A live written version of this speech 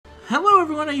Hello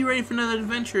everyone, are you ready for another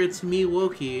adventure? It's me,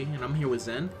 Wokey, and I'm here with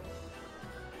Zen.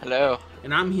 Hello.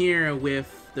 And I'm here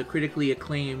with the critically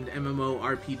acclaimed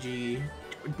MMORPG...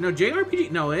 No,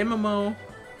 JRPG? No, MMO...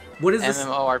 What is this?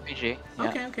 MMORPG.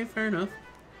 Yeah. Okay, fair enough.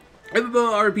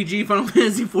 MMORPG Final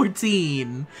Fantasy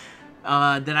XIV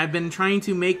that I've been trying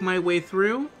to make my way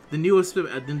through. The new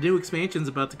expansion's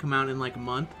about to come out in like a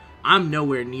month. I'm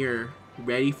nowhere near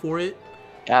ready for it.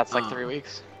 Yeah, it's like 3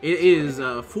 weeks. It is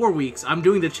 4 weeks. I'm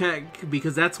doing the check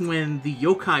because that's when the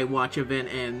Yokai Watch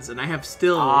event ends, and I have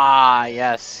still... Ah,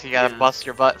 yes. You gotta bust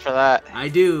your butt for that. I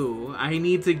do. I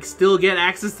need to still get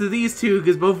access to these two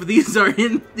because both of these are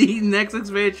in the next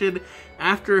expansion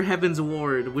after Heaven's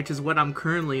Ward, which is what I'm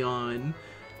currently on.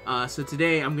 So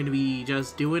today I'm going to be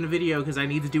just doing a video because I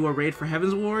need to do a raid for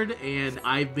Heaven's Ward, and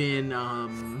I've been...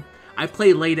 I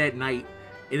play late at night.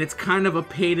 And it's kind of a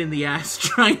pain in the ass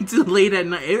trying to late at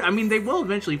night. I mean, they will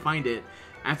eventually find it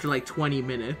after like 20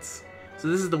 minutes. So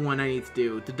this is the one I need to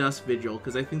do, the Dust Vigil,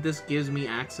 because I think this gives me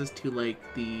access to like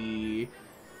the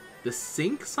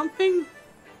sync something?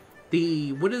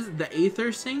 What is it? The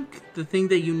Aether sync? The thing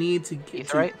that you need to get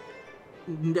Aetherite?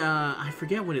 I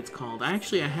forget what it's called. I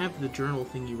have the journal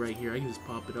thingy right here. I can just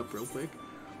pop it up real quick.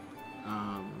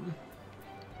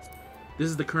 This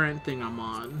is the current thing I'm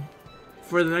on.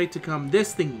 For the night to come,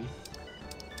 this thingy.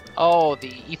 Oh,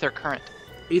 the Ether Current.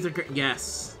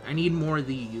 Yes. I need more of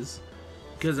these.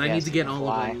 Because I need to get all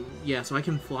of them. Yeah, so I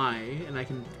can fly, and I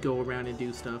can go around and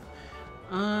do stuff.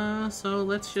 So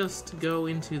let's just go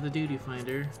into the Duty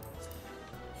Finder.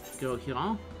 Go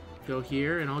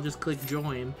here, and I'll just click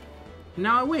join.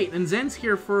 Now, wait, and Zen's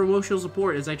here for emotional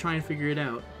support as I try and figure it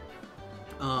out.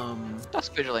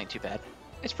 Dust Vigil ain't too bad.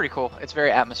 It's pretty cool. It's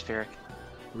very atmospheric.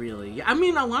 Really? Yeah, I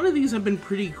mean, a lot of these have been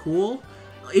pretty cool.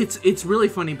 It's really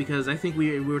funny because I think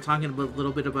we were talking a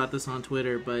little bit about this on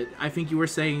Twitter, but I think you were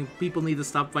saying people need to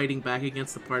stop fighting back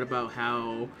against the part about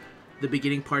how the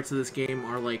beginning parts of this game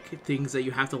are like things that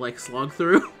you have to like slog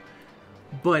through.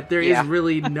 But there is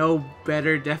really no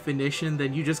better definition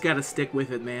than you just gotta stick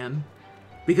with it, man.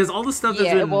 Because all the stuff that's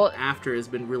been after has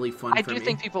been really fun for me. I do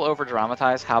think people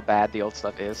over-dramatize how bad the old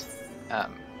stuff is.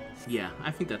 Yeah, I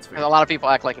think that's fair. A lot of people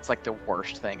act like it's like the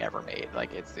worst thing ever made.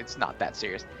 Like it's not that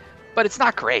serious, but it's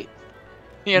not great.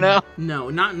 You know?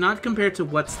 No, not compared to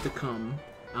what's to come.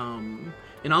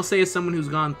 And I'll say as someone who's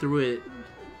gone through it,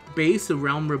 Base of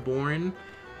Realm Reborn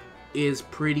is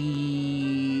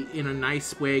pretty in a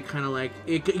nice way, kind of like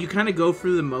you kind of go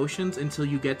through the motions until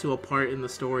you get to a part in the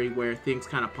story where things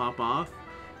kind of pop off,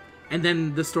 and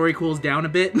then the story cools down a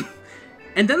bit.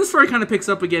 And then the story kind of picks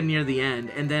up again near the end,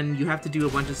 and then you have to do a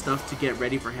bunch of stuff to get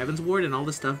ready for Heaven's Ward, and all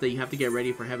the stuff that you have to get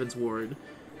ready for Heaven's Ward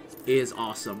is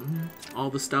awesome. All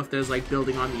the stuff that's like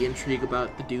building on the intrigue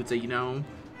about the dudes that you know.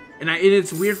 And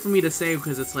it's weird for me to say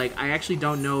because it's like, I actually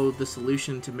don't know the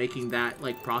solution to making that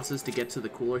like process to get to the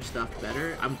cooler stuff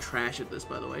better. I'm trash at this,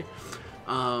 by the way.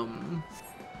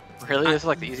 Really? This is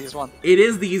like the easiest one? It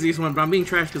is the easiest one, but I'm being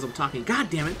trash because I'm talking. God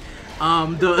damn it.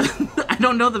 I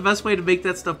don't know the best way to make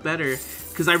that stuff better,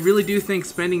 because I really do think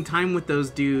spending time with those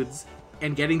dudes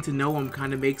and getting to know them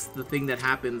kind of makes the thing that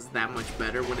happens that much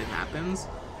better when it happens.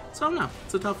 So no,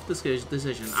 it's a tough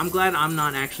decision. I'm glad I'm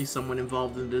not actually someone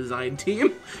involved in the design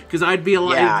team, because I'd be a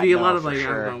lot, of like,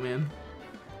 sure. I don't know, man.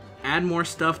 Add more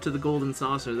stuff to the Golden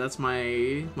Saucer. That's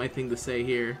my thing to say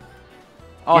here.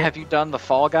 Oh, yeah. Have you done the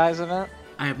Fall Guys event?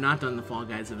 I have not done the Fall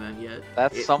Guys event yet.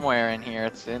 That's somewhere in here.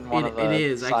 It's in one of the It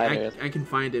is. I can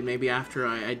find it maybe after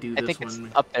I do this one. I think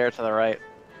it's up there to the right.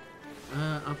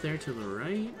 Up there to the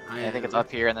right? I think it's up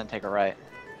here and then take a right.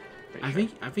 I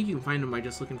think you can find them by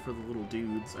just looking for the little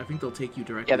dudes. I think they'll take you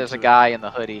directly. Yeah, there's a guy in the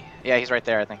hoodie. Yeah, he's right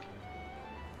there, I think.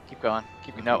 Keep going.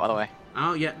 Keep your note, by the way.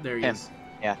 Oh, yeah, there he is.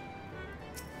 Yeah.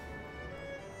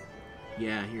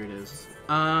 Yeah, here it is.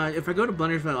 If I go to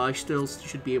Blundersville, I still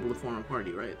should be able to form a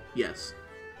party, right? Yes.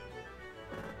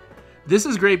 This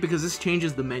is great because this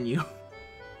changes the menu.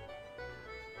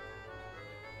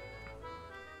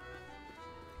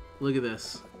 Look at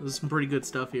this. This is some pretty good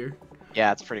stuff here.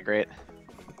 Yeah, it's pretty great.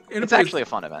 And it's actually a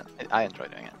fun event. I enjoy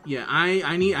doing it. Yeah,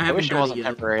 I wish it wasn't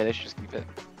temporary. They should just keep it.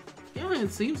 Yeah,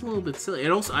 it seems a little bit silly.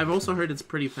 I've also heard it's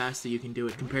pretty fast that you can do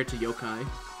it compared to Yokai.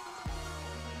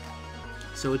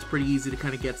 So it's pretty easy to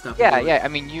kind of get stuff. Yeah. I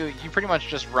mean, you pretty much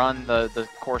just run the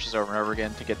courses over and over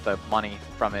again to get the money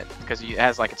from it because it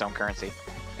has like its own currency,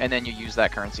 and then you use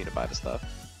that currency to buy the stuff.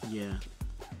 Yeah,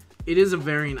 it is a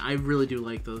variant. I really do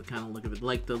like the kind of look of it,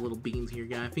 like the little beans here,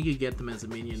 guy. I think you get them as a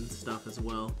minion stuff as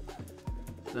well.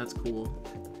 That's cool.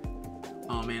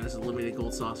 Oh man, this is limited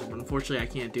gold saucer, but unfortunately I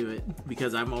can't do it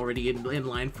because I'm already in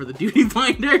line for the duty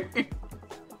finder.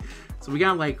 So we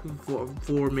got like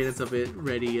 4 minutes of it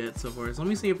ready yet so far. So let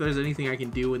me see if there's anything I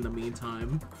can do in the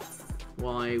meantime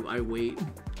while I wait.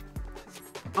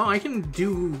 Oh, I can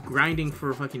do grinding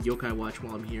for fucking Yokai Watch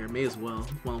while I'm here. May as well,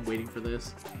 while I'm waiting for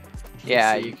this.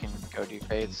 Yeah, you can go do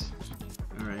fates.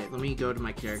 Alright, let me go to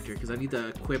my character, because I need to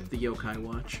equip the Yokai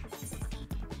Watch.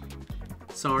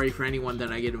 Sorry for anyone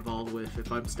that I get involved with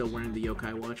if I'm still wearing the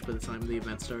Yokai Watch by the time the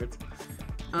event starts.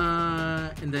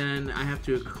 And then I have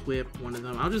to equip one of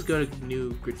them. I'll just go to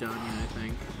New Gridania, I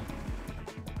think.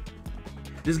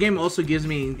 This game also gives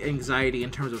me anxiety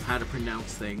in terms of how to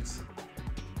pronounce things.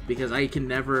 Because I can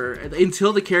never,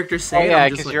 until the characters say it, I'm yeah,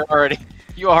 just because like,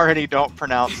 you already don't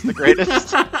pronounce the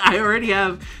greatest. I already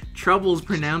have troubles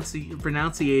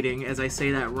pronunciating, as I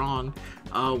say that wrong,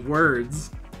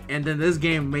 words. And then this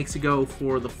game makes it go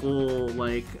for the full,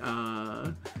 like,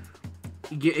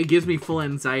 it gives me full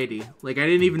anxiety. Like, I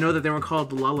didn't even know that they were called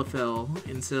the Lalafell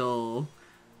until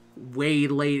way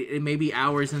late, maybe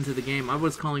hours into the game. I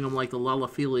was calling them, like, the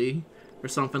Lalafili or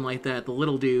something like that, the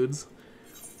little dudes.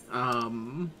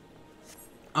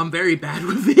 I'm very bad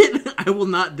with it. I will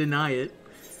not deny it.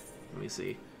 Let me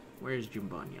see. Where's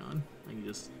Jumbanyan? I can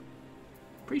just...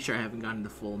 Pretty sure I haven't gotten the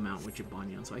full amount with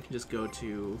Jumbanyan, so I can just go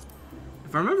to...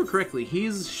 If I remember correctly,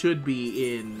 he should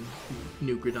be in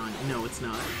New Gridania. No, it's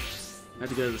not. I have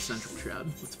to go to the Central Shroud.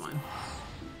 That's fine.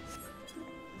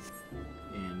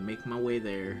 And make my way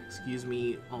there. Excuse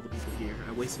me, all the people here.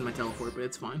 I wasted my teleport, but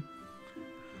it's fine.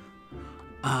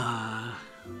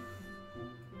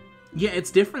 Yeah,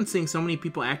 it's different seeing so many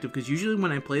people active, because usually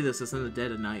when I play this, it's in the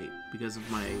dead of night because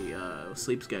of my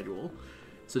sleep schedule.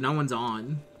 So no one's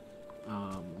on.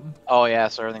 Oh yeah,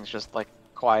 so everything's just like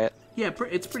quiet. Yeah,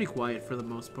 it's pretty quiet for the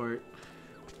most part.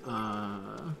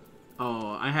 Oh,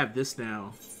 I have this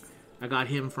now. I got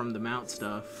him from the mount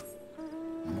stuff.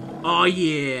 Oh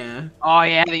yeah. Oh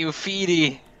yeah, the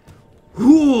Ufidi.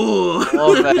 Ooh.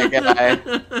 Love that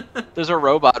guy. There's a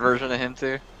robot version of him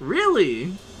too.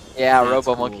 Really? Yeah, That's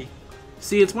Robo cool. Monkey.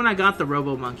 See, it's when I got the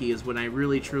Robo Monkey is when I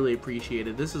really truly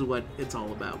appreciated. This is what it's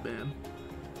all about, man.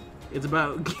 It's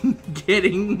about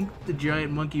getting the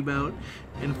giant monkey bout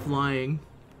and flying.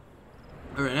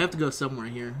 Alright, I have to go somewhere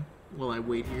here while I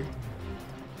wait here.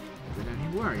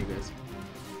 Where are you guys?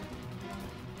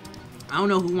 I don't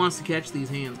know who wants to catch these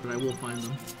hands, but I will find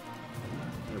them.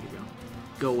 There we go.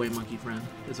 Go away, monkey friend.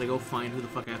 As I go find who the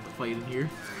fuck I have to fight in here.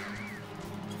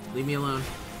 Leave me alone.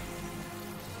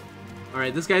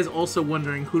 Alright, this guy's also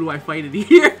wondering who do I fight in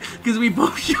here? Because we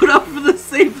both showed up for the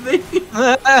same thing.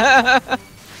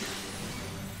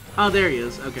 Oh, there he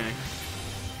is. Okay.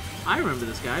 I remember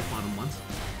this guy. I fought him once.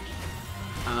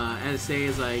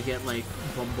 As I get, like,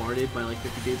 bombarded by, like,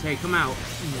 50 dudes. Hey, come out.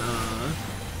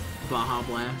 Baja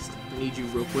Blast. I need you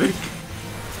real quick.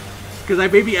 Because I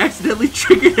maybe accidentally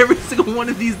triggered every single one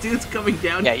of these dudes coming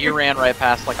down Yeah, here. you ran right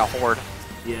past like a horde.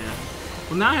 Yeah.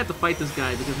 Well, now I have to fight this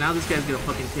guy, because now this guy's gonna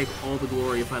fucking take all the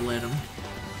glory if I let him.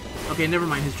 Okay, never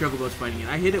mind, his Chocobo's fighting it.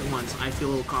 I hit it once. I feel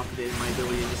a little confident in my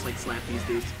ability to just, like, slap these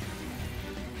dudes.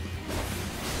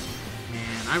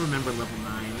 Man, I remember level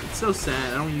 9. It's so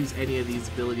sad. I don't use any of these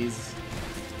abilities.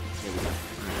 There we go.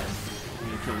 Alright. I'm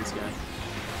gonna kill this guy.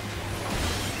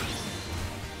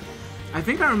 I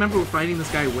think I remember fighting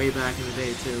this guy way back in the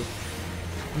day, too.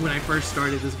 When I first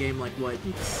started this game, like, what?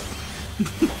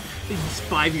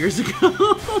 5 years ago.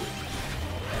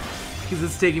 Because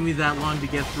it's taking me that long to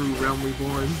get through Realm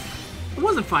Reborn. It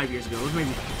wasn't 5 years ago, it was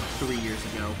maybe 3 years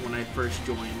ago when I first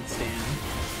joined Stan.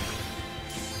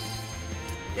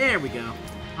 There we go.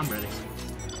 I'm ready.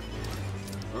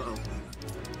 Uh-oh.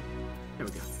 There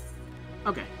we go.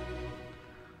 Okay.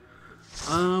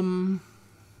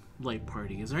 Light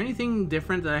party. Is there anything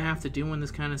different that I have to do in this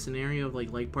kind of scenario of,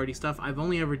 like, light party stuff? I've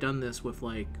only ever done this with,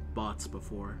 like, bots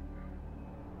before.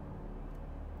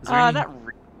 Is there any... Not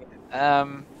really.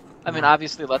 I mean,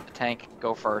 obviously let the tank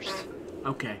go first.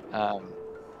 Okay.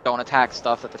 Don't attack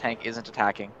stuff that the tank isn't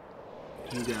attacking.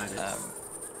 You got it.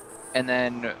 And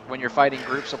then when you're fighting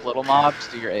groups of little mobs,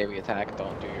 do your AoE attack.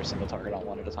 Don't do your single target on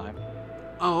one at a time.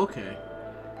 Oh, okay.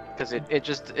 Because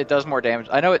it does more damage.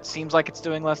 I know it seems like it's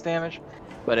doing less damage,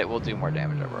 but it will do more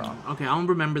damage overall. Okay, I'll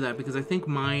remember that because I think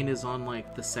mine is on,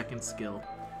 like, the second skill.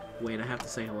 Wait, I have to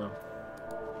say hello.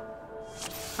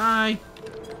 Hi.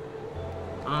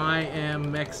 I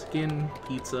am Mexican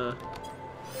Pizza.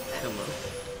 Hello.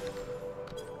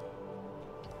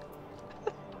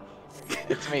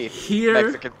 It's me,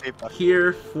 Mexican pizza.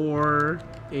 Here for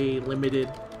a limited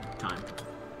time.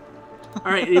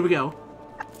 Alright, here we go.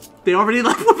 They already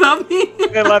left without me?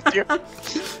 They left you.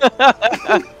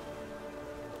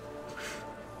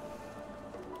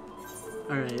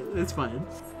 Alright, it's fine.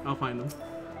 I'll find them.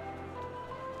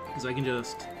 Because I can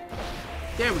just...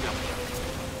 There we go.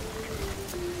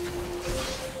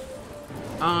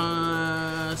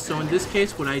 So in this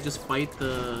case, would I just fight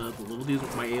the little dudes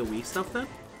with my AoE stuff then?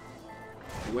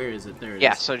 Where is it? There it is.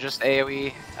 Yeah, so just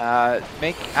AoE.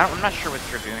 I'm not sure with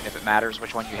Dragoon if it matters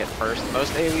which one you hit first.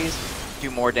 Most AoEs do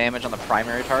more damage on the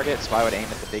primary target, so I would aim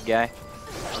at the big guy.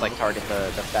 Just like target the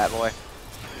fat boy,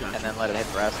 Gotcha. and then let it hit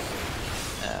the rest.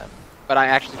 But I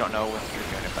actually don't know with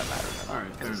Dragoon if that matters or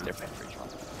not, because it's different for each one.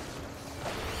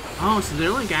 Oh, so they're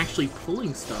like actually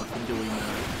pulling stuff and doing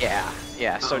that. Yeah,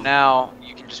 yeah. So now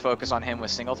you can just focus on him with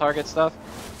single target stuff,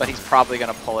 but he's probably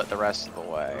gonna pull it the rest of the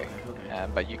way. Okay.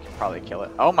 But you can probably kill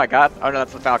it. Oh my god! Oh no,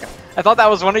 that's the Falcon. I thought that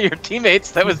was one of your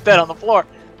teammates that was dead on the floor.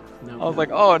 No, I was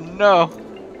like, oh no.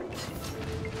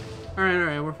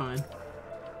 Alright, we're fine.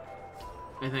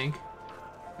 I think.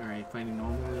 Alright, finding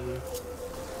normally.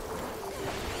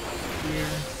 Here.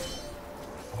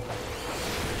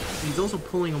 He's also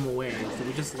pulling him away. Did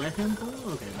we just let him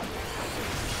pull? Okay.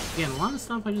 Again, a lot of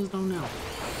stuff I just don't know.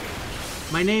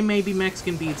 My name may be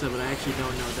Mexican Pizza, but I actually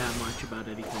don't know that much about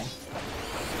anything.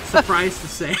 Surprised to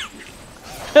say.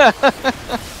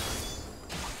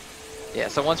 Yeah,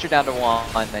 so once you're down to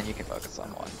one, then you can focus on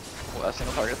one.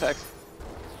 Single target attacks.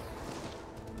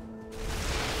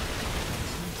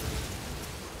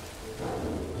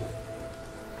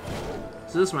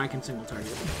 So this one I can single target.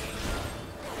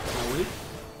 Oh, wait.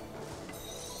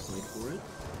 Wait for it.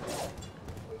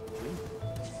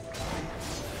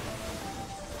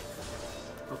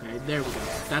 Okay, there we go.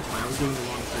 That's why I was doing the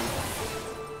wrong thing.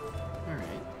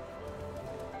 Alright.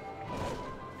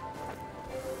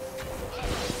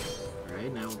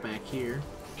 Alright, now we're back here.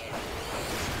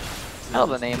 I know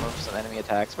the name of some enemy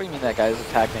attacks. What do you mean that guy's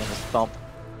attack name is Thump?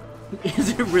 Is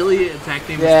it really an attack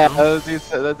name? Yeah, Thump?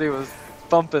 that dude was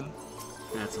thumping.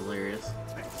 That's hilarious.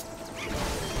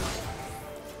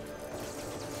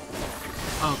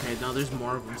 Okay, no, there's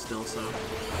more of them still, so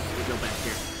we go back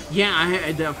here.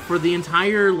 Yeah, for the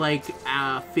entire, like,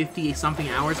 50-something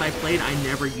hours I played, I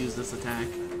never used this attack.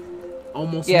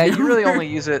 Almost Yeah, never. you really only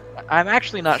use it... I'm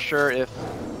actually not sure if...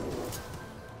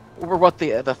 or what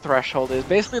the threshold is.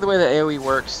 Basically, the way that AoE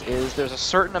works is there's a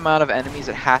certain amount of enemies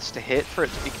it has to hit for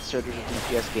it to be considered a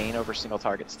DPS gain over single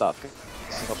target stuff.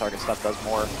 Single target stuff does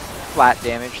more flat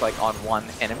damage, like, on one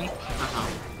enemy.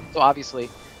 So obviously,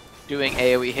 doing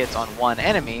AoE hits on one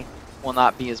enemy will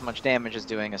not be as much damage as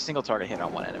doing a single target hit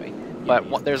on one enemy.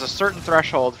 But there's a certain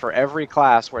threshold for every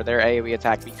class where their AoE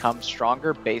attack becomes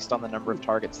stronger based on the number of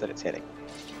targets that it's hitting.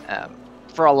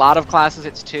 For a lot of classes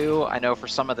it's 2. I know for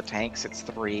some of the tanks it's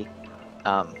 3.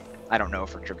 I don't know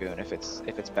for Dragoon if it's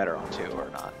better on 2 or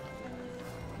not.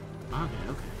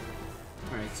 Okay.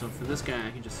 Alright, so for this guy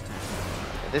I can just attack him.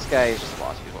 Yeah, this guy is just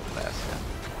boss people fast.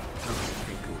 Yeah.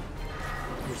 Okay, cool.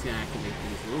 I'm just gonna activate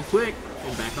these real quick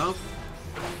and back off.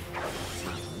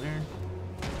 Stop from there.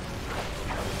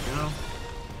 There we go.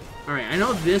 Alright, I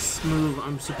know this move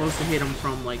I'm supposed to hit him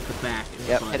from like the back.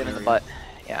 Yep, hit him in the butt.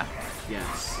 Yeah.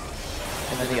 Yes.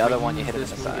 And then the other one you hit him in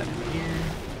the side.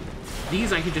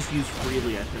 These I can just use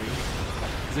freely, I think.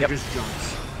 Because they're just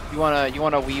jumps. You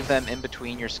wanna weave them in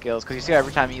between your skills, because you see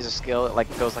every time you use a skill,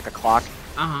 it goes like a clock.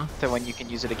 To when you can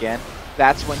use it again.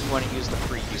 That's when you want to use the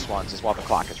free-use ones, is while the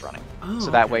clock is running. Oh,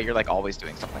 so that way you're like always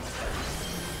doing something.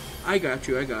 I got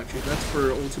you. That's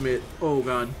for ultimate. Oh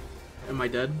god, am I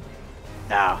dead?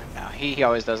 No, he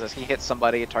always does this. He hits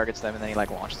somebody, targets them, and then he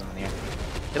like launches them in the air.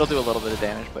 It'll do a little bit of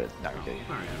damage, but it's not gonna kill you.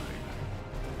 Alright.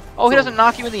 Oh, he doesn't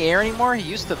knock you in the air anymore? He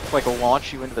used to like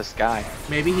launch you into the sky.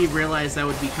 Maybe he realized that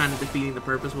would be kind of defeating the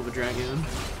purpose with a dragoon.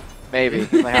 Maybe.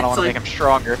 Like, I don't want to make him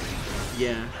stronger.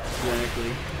 Yeah,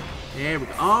 exactly. There we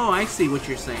go. Oh, I see what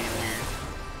you're saying here.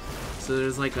 So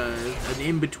there's like an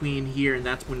in-between here, and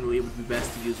that's when it would be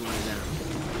best to use one of them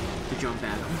to jump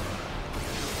at him.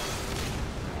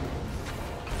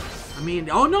 I mean,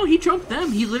 oh no, he jumped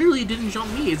them. He literally didn't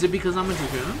jump me. Is it because I'm a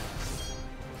dragoon?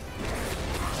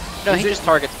 No, he just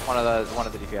targets one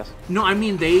of the DPS. No, I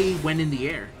mean they went in the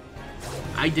air.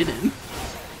 I didn't.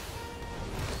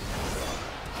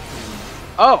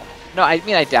 Oh no, I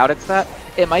mean I doubt it's that.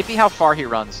 It might be how far he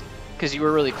runs, because you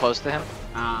were really close to him.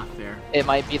 Ah, fair. It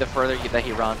might be the further that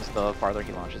he runs, the farther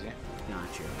he launches you.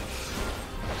 Gotcha.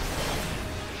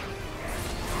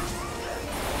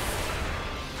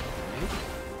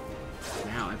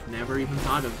 Wow, I've never even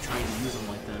thought of trying to use them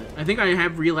like that. I think I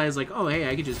have realized, like, oh, hey,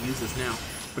 I could just use this now.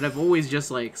 But I've always just,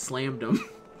 like, slammed them.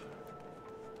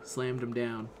 Slammed them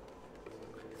down.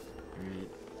 Alright.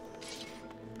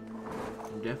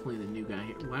 I'm definitely the new guy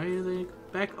here. Why are they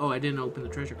back? Oh, I didn't open the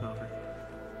treasure coffer.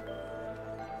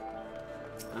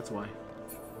 That's why.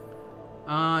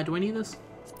 Do I need this?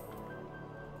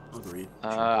 Agreed.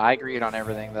 I agreed on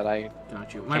everything that I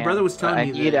Got you. My can. brother was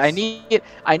telling me this.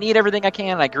 I need everything I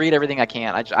can. I agreed everything I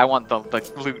can. I want the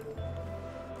loot.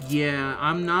 Yeah,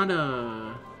 I'm not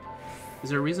a... Is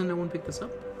there a reason no one picked this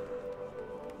up?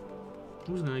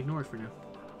 I'm just gonna ignore it for now.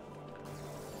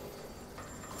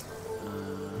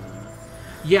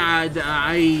 Yeah,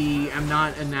 I am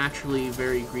not a naturally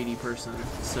very greedy person,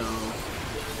 so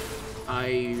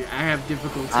I have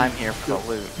difficulty. I'm here for the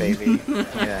loot, baby.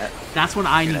 Yeah. That's what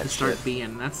I need to start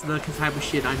being. That's the type of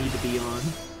shit I need to be on.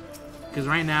 Because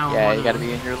right now, yeah, you gotta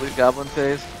be in your loot goblin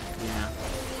phase. Yeah.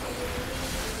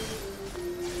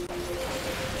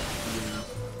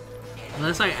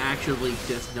 Unless I actually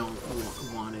just don't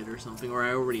want it or something, or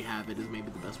I already have it, is maybe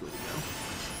the best way to go.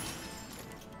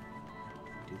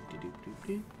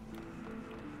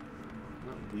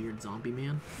 That weird zombie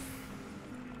man.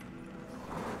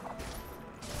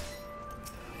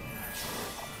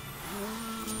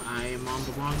 I am on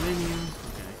the wrong menu.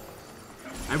 Okay.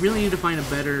 I really need to find a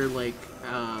better, like,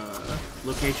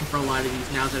 location for a lot of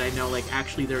these now that I know, like,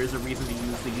 actually there is a reason to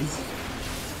use these.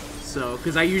 So,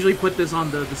 because I usually put this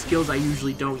on the skills I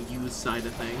usually don't use side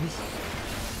of things.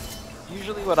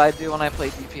 Usually what I do when I play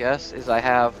DPS is I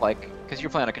have, like, because you're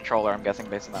playing a controller, I'm guessing,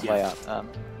 based on that layout.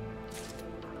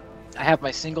 I have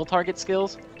my single target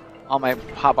skills on my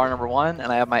hotbar number 1, and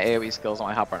I have my AoE skills on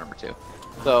my hotbar number 2.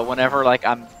 So whenever, like,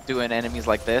 I'm doing enemies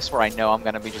like this, where I know I'm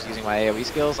going to be just using my AoE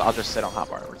skills, I'll just sit on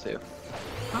hotbar number 2.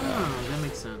 Oh, that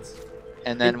makes sense.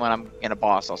 And then when I'm in a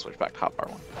boss, I'll switch back to hotbar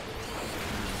 1.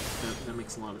 That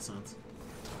makes a lot of sense.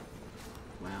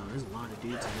 Wow, there's a lot of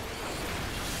dudes here.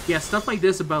 Yeah, stuff like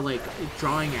this about, like,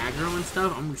 drawing aggro and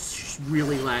stuff, I'm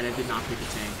really glad I did not pick a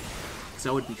tank. Because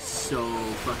I would be so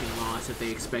fucking lost if they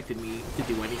expected me to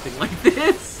do anything like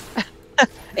this.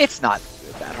 It's not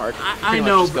that hard. I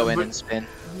know, just go in and spin.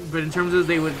 But in terms of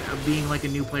being, like, a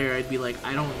new player, I'd be like,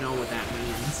 I don't know what that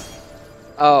means.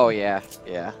 Oh, yeah.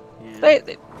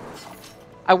 They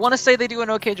I want to say they do an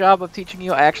okay job of teaching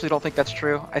you. I actually don't think that's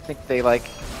true. I think they, like...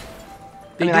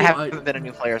 I haven't been a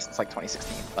new player since, like,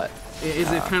 2016, but...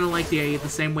 Is it kind of like the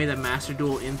same way that Master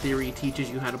Duel, in theory, teaches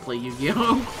you how to play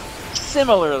Yu-Gi-Oh?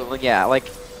 Similarly, yeah. Like,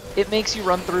 it makes you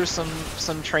run through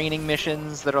some training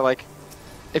missions that are, like...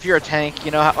 If you're a tank,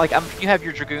 you know, how, like, you have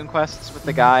your Dragoon quests with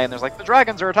the guy, and there's, like, the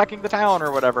dragons are attacking the town,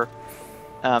 or whatever.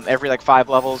 Every, like, 5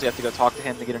 levels, you have to go talk to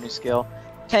him to get a new skill.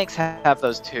 Tanks have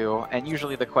those too, and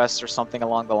usually the quests are something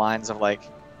along the lines of, like,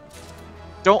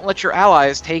 don't let your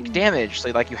allies take damage.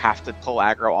 So, like, you have to pull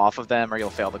aggro off of them or you'll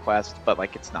fail the quest, but,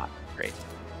 like, it's not great.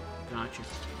 Gotcha.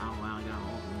 Oh, wow, I got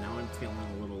all of them. Now I'm feeling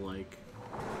a little, like,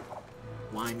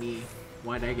 why me?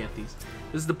 Why'd I get these?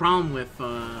 This is the problem with,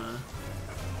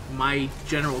 my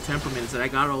general temperament, is that I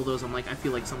got all those, I'm like, I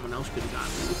feel like someone else could have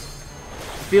gotten these.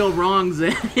 I feel wrong,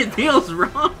 Zen. It feels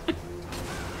wrong.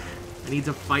 I need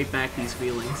to fight back these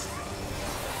feelings.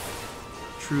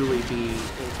 Truly be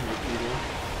ultimate evil.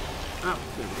 Oh,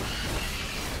 there we go.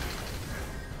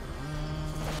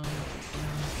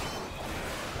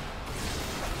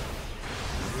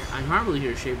 I'm probably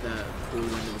here to shape that pool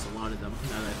windows, a lot of them,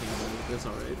 now that I think about it. That's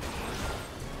alright.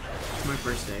 It's my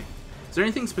first day. Is there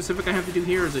anything specific I have to do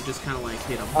here, or is it just kind of like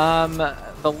hit them?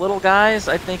 The little guys,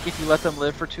 I think if you let them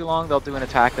live for too long, they'll do an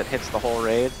attack that hits the whole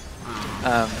raid.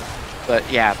 But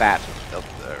yeah, that.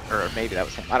 Or maybe that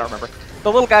was him. I don't remember.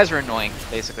 The little guys are annoying,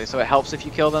 basically, so it helps if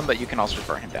you kill them, but you can also just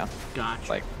burn him down. Gotcha.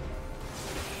 Like,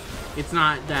 it's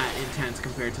not that intense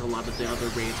compared to a lot of the other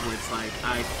raids where it's like,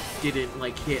 I didn't,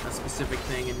 like, hit a specific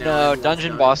thing and now... No,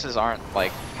 dungeon bosses aren't,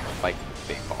 like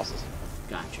big bosses.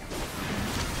 Gotcha.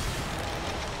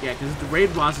 Yeah, because the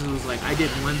raid bosses was like, I did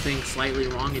one thing slightly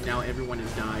wrong and now everyone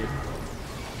has died.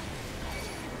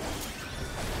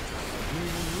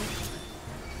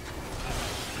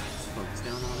 Just focus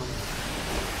down on them.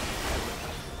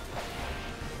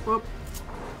 Whoop.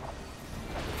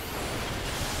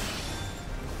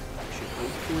 Should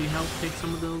hopefully help take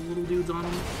some of the little dudes on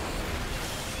them.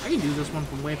 I can do this one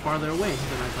from way farther away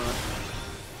than I thought.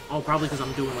 Oh, probably because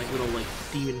I'm doing like little like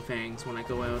demon fangs when I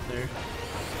go out there.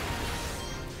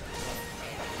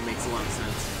 It makes a lot of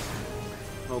sense.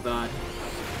 Oh god.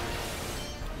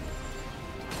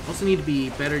 Also need to be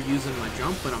better using my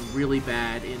jump, but I'm really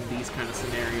bad in these kind of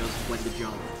scenarios when to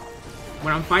jump.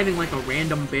 When I'm fighting like a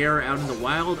random bear out in the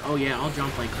wild, oh yeah, I'll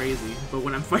jump like crazy. But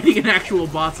when I'm fighting an actual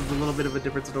boss, it's a little bit of a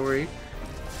different story.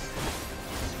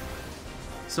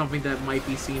 Something that might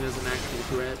be seen as an actual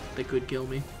threat that could kill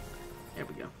me. There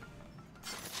we go.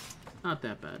 Not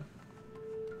that bad.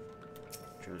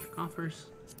 Treasure coffers.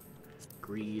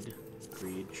 Greed.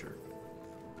 Greed, sure.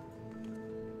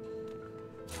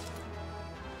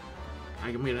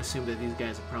 I'm gonna assume that these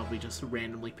guys have probably just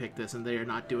randomly picked this and they are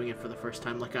not doing it for the first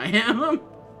time like I am.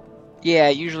 Yeah,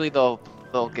 usually they'll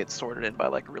get sorted in by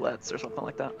like roulettes or something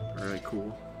like that. Alright,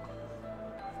 cool.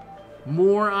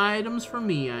 More items for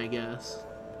me, I guess.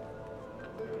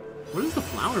 What does the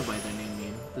flower by their name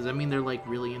mean? Does that mean they're like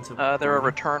really into? They're a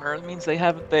returner. It means they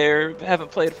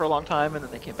haven't played for a long time and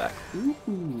then they came back.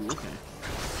 Ooh, okay.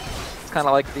 It's kind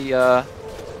of like the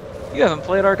you haven't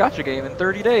played our gacha game in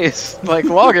 30 days, like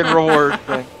login reward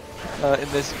thing.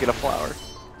 In this, you get a flower.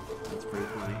 That's pretty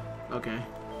funny. Okay.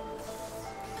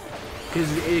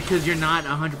 Because you're not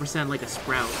 100% like a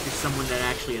sprout. You're someone that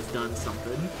actually has done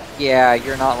something. Yeah,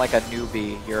 you're not like a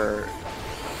newbie.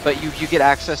 But you get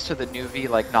access to the newbie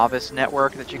like novice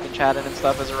network that you can chat in and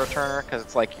stuff as a returner, because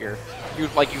it's like you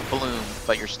bloom,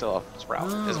 but you're still a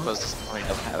sprout, as opposed to someone who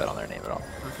doesn't have it on their name at all.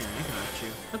 Okay, I got you.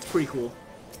 That's pretty cool.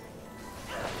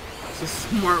 It's a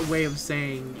smart way of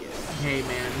saying, hey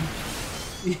man,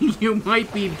 you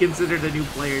might be considered a new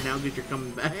player now because you're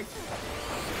coming back.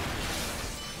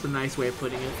 It's a nice way of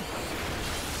putting it.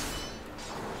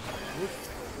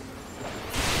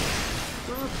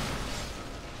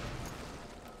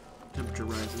 Temperature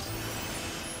rises.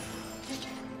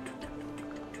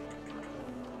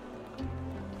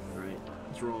 Alright,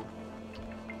 let's roll.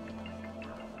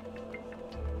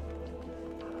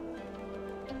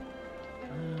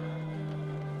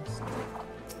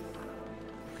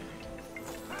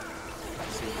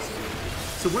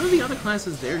 So what are the other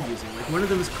classes they're using? Like, one of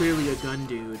them is clearly a gun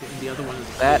dude, and the other one is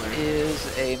a That healer.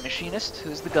 is a machinist,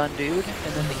 who's the gun dude,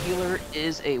 and then the healer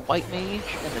is a white mage,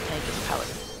 and the tank is a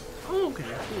paladin. Oh, okay,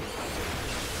 cool.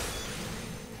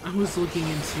 I was looking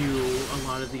into a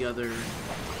lot of the other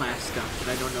class stuff,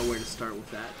 but I don't know where to start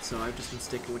with that, so I've just been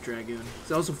sticking with Dragoon.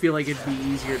 I also feel like it'd be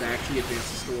easier to actually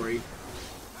advance the story.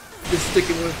 Just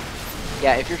sticking with...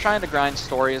 Yeah, if you're trying to grind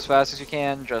story as fast as you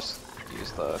can, just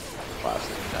use the class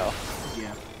that you know.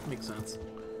 Yeah, makes sense.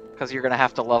 Because you're going to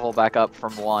have to level back up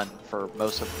from 1 for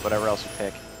most of whatever else you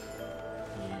pick.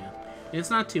 Yeah. It's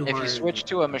not too hard. If you switch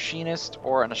to a machinist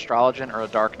or an astrologian or a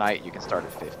dark knight, you can start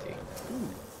at 50.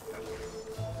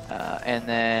 And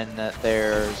then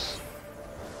there's...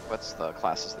 What's the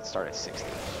classes that start at 60?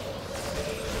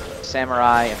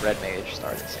 Samurai and red mage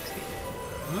start at 60.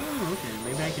 Oh, okay.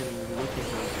 Maybe I can look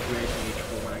into red mage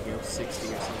for when I go 60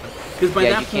 or something. Because by that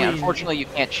you point... can't. Unfortunately, you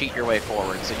can't cheat your way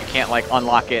forward, so you can't, like,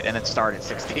 unlock it and then start at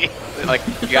 60. Like,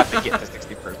 you have to get to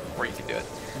 60 first before you can do it.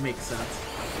 That makes sense.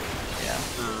 Yeah.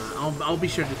 I'll be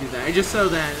sure to do that. Just so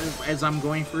that as I'm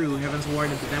going through Heaven's Ward,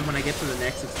 and then when I get to the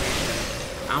next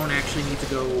expansion, I don't actually need to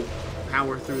go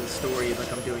power through the story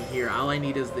like I'm doing here. All I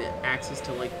need is the access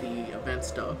to, like, the event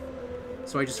stuff.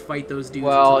 So I just fight those dudes.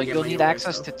 Well, you'll need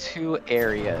access to 2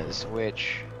 areas,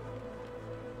 which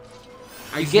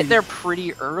you get there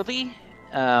pretty early,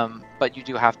 but you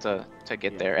do have to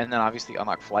get there, and then obviously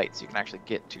unlock flights. You can actually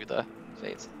get to the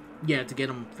Fates. Yeah, to get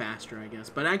them faster, I guess.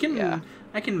 But I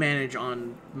can manage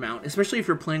on mount, especially if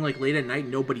you're playing like late at night.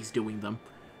 Nobody's doing them,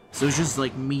 so it's just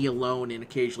like me alone, and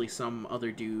occasionally some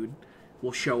other dude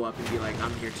will show up and be like,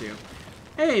 "I'm here too."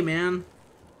 Hey, man.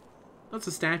 That's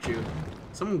a statue.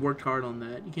 Someone worked hard on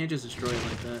that. You can't just destroy it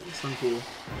like that. It's uncool.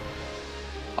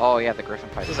 Oh yeah, the Griffin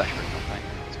fight. This is actually a fun thing.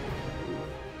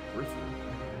 Griffin.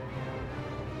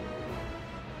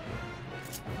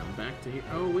 I'm back to here.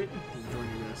 Oh wait, he's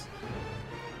joining us.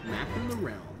 Mapping the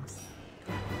realms.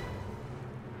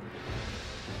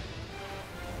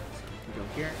 Go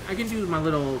here. I can do my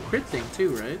little crit thing too,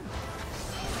 right?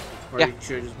 Or yeah.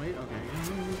 Should I just wait? Okay.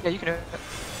 Yeah, you can do it.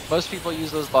 Most people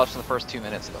use those buffs in the first 2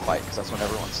 minutes of the fight, because that's when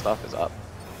everyone's stuff is up.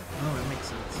 Oh, that makes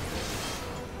sense.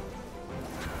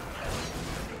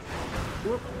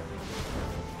 Whoop.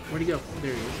 Where'd he go?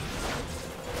 There he is.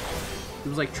 He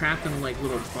was like trapped in a like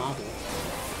little bobble.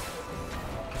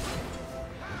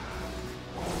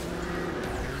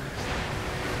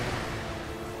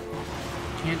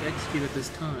 Can't execute at this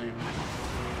time.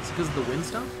 Is it because of the wind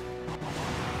stuff?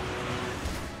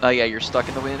 Yeah, you're stuck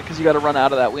in the wind because you got to run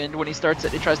out of that wind when he starts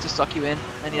it. He tries to suck you in,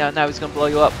 and yeah, now he's gonna blow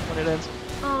you up when it ends.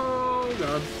 Oh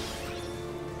god.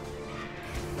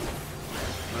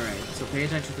 All right, so pay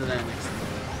attention to that next time.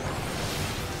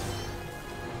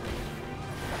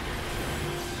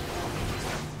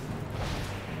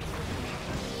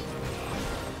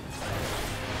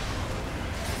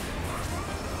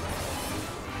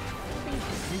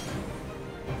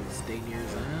 Stay near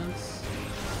his ass.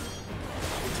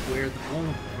 It's where the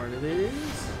vulnerable part of it is.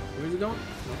 Where's it going?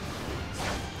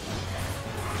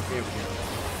 There we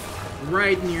go.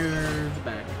 Right near the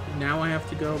back. Now I have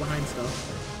to go behind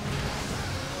stuff.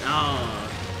 Oh,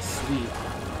 sweet.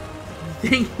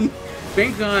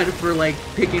 Thank God for, like,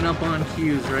 picking up on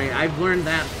cues, right? I've learned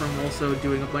that from also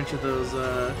doing a bunch of those,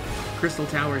 Crystal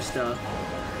Tower stuff.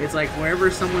 It's like, wherever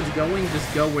someone's going,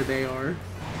 just go where they are.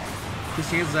 Because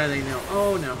chances are they know.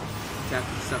 Oh, no. It's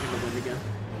after stuff in the wind again.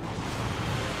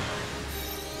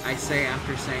 I say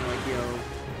after saying, like, yo,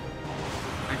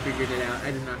 I figured it out.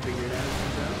 I did not figure it out.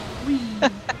 Whee!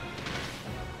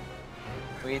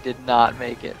 We did not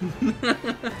make it.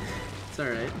 It's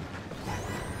alright.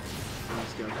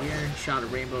 Let's go here. Shot a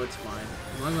rainbow, it's fine.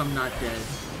 As long as I'm not dead.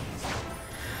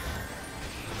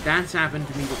 That's happened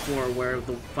to me before, where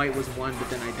the fight was won, but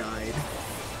then I died.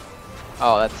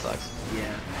 Oh, that sucks.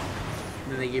 Yeah.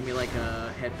 And then they gave me like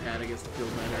a head pad, I guess, to feel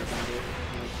better about it.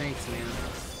 I'm like, thanks, man.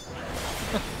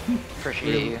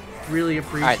 Appreciate you. Really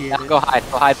appreciate it. it. Go hide.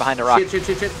 Go hide behind a rock. Shit.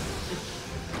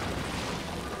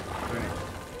 Alright.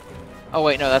 Oh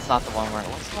wait, no, that's not the one where.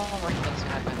 What's the one where he does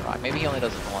hide behind the rock? Maybe he only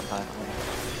does it the one time.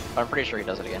 But I'm pretty sure he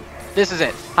does it again. This is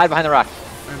it. Hide behind the rock.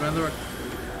 Hide behind the rock.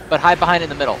 But hide behind in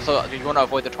the middle. So you want to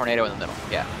avoid the tornado in the middle.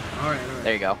 Yeah. Alright.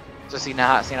 There you go. So see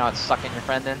how it's sucking your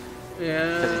friend in?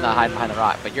 Yeah. Because he's not hiding behind the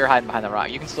rock, but you're hiding behind the rock.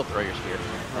 You can still throw your spear.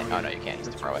 Oh, Oh no, you can't. He's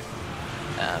too far away.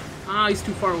 He's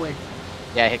too far away.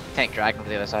 Yeah, he can't drag him to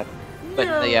the other side. But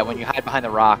No. yeah, when you hide behind the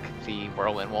rock, the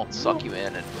whirlwind won't suck you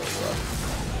in and blow you up.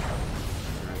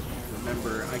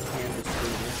 Remember, I can destroy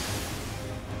this.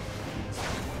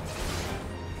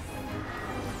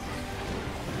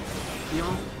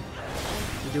 Y'all?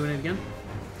 You doing it again?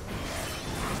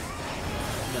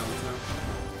 No, it's not.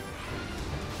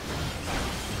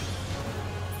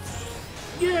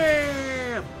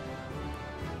 Yeah!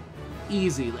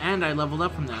 Easy, and I leveled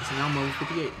up from that, so now I'm level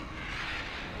 58.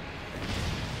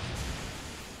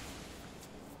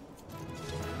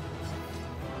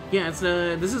 Yeah, it's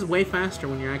this is way faster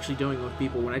when you're actually doing it with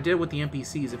people. When I did it with the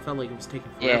NPCs, it felt like it was taking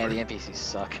forever. Yeah, the NPCs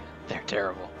suck. They're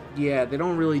terrible. Yeah, they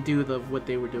don't really do what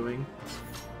they were doing.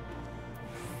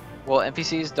 Well,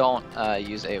 NPCs don't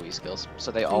use AoE skills,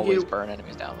 so they always burn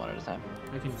enemies down one at a time.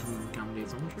 I can accommodate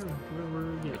someone, sure.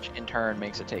 Whatever, yeah. Which in turn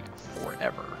makes it take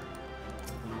forever.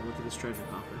 Oh, look at this treasure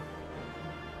coffer.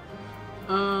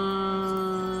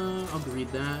 I'll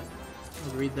greed that.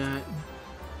 I'll greed that.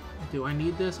 Do I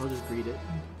need this? I'll just greed it.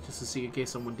 Just to see in case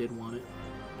someone did want it.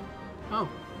 Oh.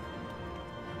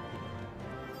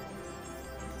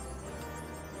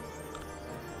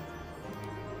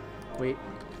 Wait.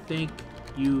 Thank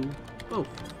you both.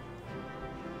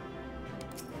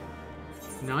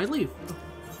 Now I leave.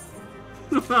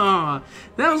 Oh,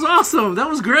 that was awesome. That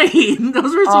was great.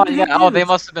 Those were some good Oh, they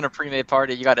must have been a pre-made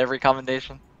party. You got every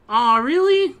commendation. Oh,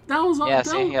 really? That was awesome. Yeah,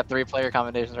 see, you got 3-player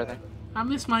commendations right there. I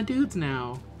miss my dudes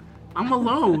now. I'm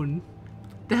alone.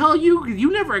 The hell,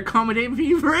 you never accommodate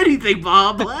me for anything,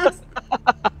 Baja Blast.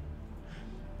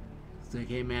 It's like,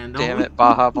 hey man, don't... Damn it,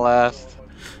 Baja Blast.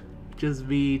 Just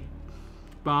be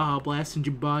Baja Blast and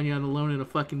Jibanyan alone in a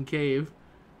fucking cave.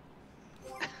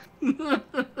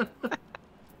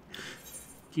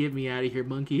 Get me out of here,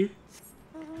 monkey.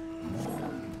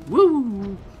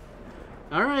 Woo!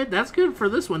 Alright, that's good for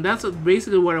this one. That's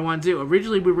basically what I want to do.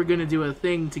 Originally, we were going to do a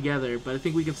thing together, but I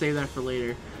think we can save that for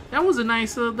later. That was a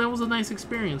nice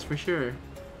experience, for sure.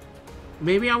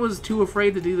 Maybe I was too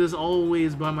afraid to do this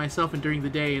always by myself and during the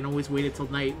day and always waited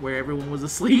till night where everyone was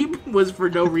asleep was for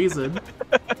no reason.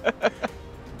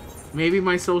 Maybe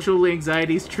my social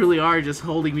anxieties truly are just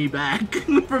holding me back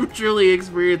from truly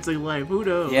experiencing life. Who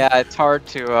knows? Yeah, it's hard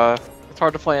to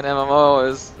play an MMO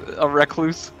as a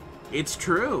recluse. It's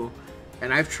true.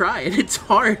 And I've tried. It's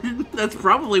hard. That's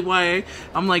probably why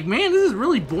I'm like, man, this is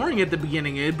really boring at the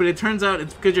beginning. But it turns out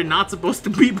it's because you're not supposed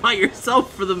to be by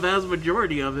yourself for the vast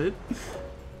majority of it.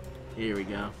 Here we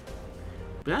go.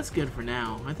 But that's good for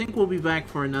now. I think we'll be back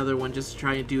for another one just to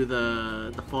try and do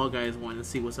the Fall Guys one and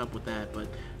see what's up with that. But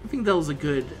I think that was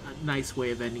a nice way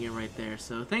of ending it right there.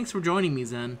 So thanks for joining me,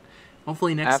 Zen.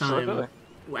 Hopefully next time,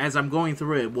 as I'm going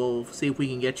through it, we'll see if we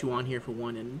can get you on here for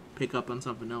one and pick up on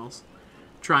something else.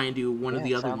 Try and do one of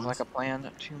the other ones. Sounds like a plan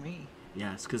to me.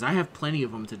 Yes, because I have plenty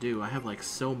of them to do. I have like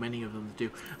so many of them to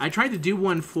do. I tried to do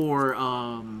one for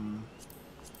I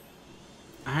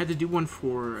had to do one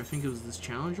for, I think it was this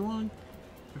challenge one.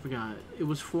 I forgot. It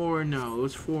was for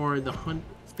the hunt.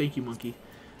 Thank you, monkey.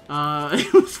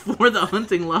 It was for the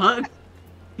hunting log.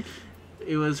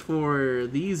 It was for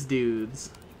these dudes.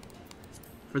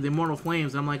 For the Immortal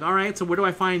Flames. I'm like, alright, so where do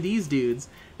I find these dudes?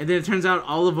 And then it turns out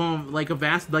all of them, like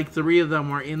 3 of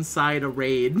them are inside a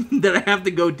raid that I have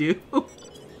to go do.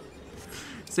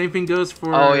 Same thing goes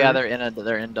for... Oh yeah, they're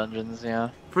in dungeons, yeah.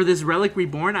 For this Relic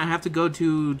Reborn, I have to go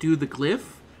to do the glyph.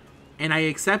 And I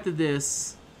accepted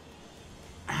this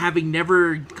having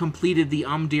never completed the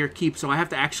Umdir Keep, so I have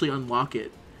to actually unlock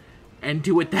it. and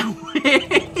do it that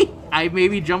way. I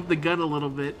maybe jumped the gun a little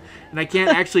bit, and I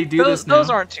can't actually do this now. Those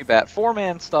aren't too bad.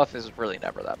 4-man stuff is really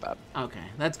never that bad. Okay,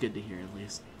 that's good to hear at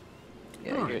least.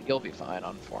 Yeah, you'll be fine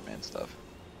on 4-man stuff.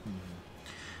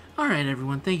 Alright,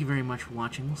 everyone. Thank you very much for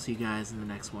watching. We'll see you guys in the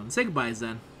next one. Say goodbye,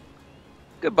 Zen.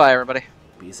 Goodbye, everybody.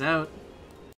 Peace out.